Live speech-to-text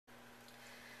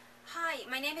Hi,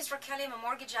 my name is Raquel. I'm a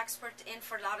mortgage expert in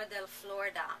Fort Lauderdale,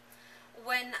 Florida.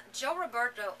 When Joe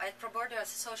Roberto at Roberto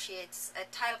Associates, a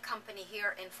tile company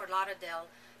here in Fort Lauderdale,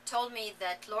 told me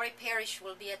that Lori Parrish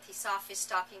will be at his office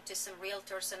talking to some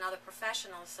realtors and other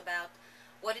professionals about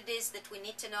what it is that we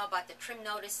need to know about the trim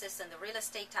notices and the real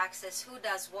estate taxes, who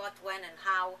does what, when, and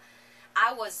how,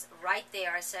 I was right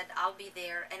there. I said, I'll be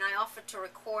there, and I offered to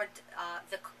record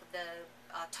the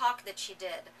talk that she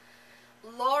did.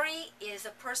 Lori is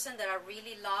a person that I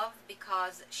really love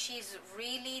because she's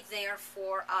really there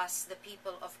for us, the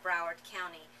people of Broward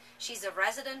County. She's a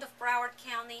resident of Broward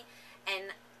County and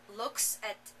looks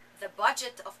at the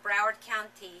budget of Broward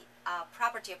County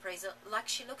property appraisal like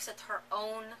she looks at her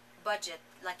own budget,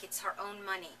 like it's her own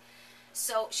money.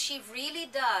 So she really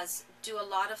does do a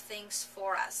lot of things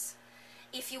for us.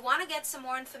 If you want to get some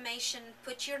more information,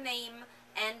 put your name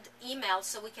and email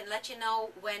so we can let you know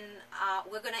when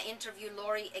we're going to interview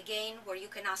Lori again, where you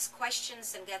can ask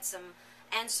questions and get some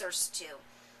answers to,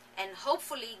 and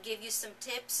hopefully give you some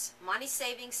tips, money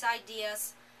savings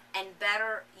ideas, and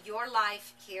better your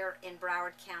life here in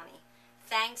Broward County.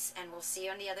 Thanks, and we'll see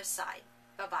you on the other side.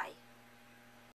 Bye-bye.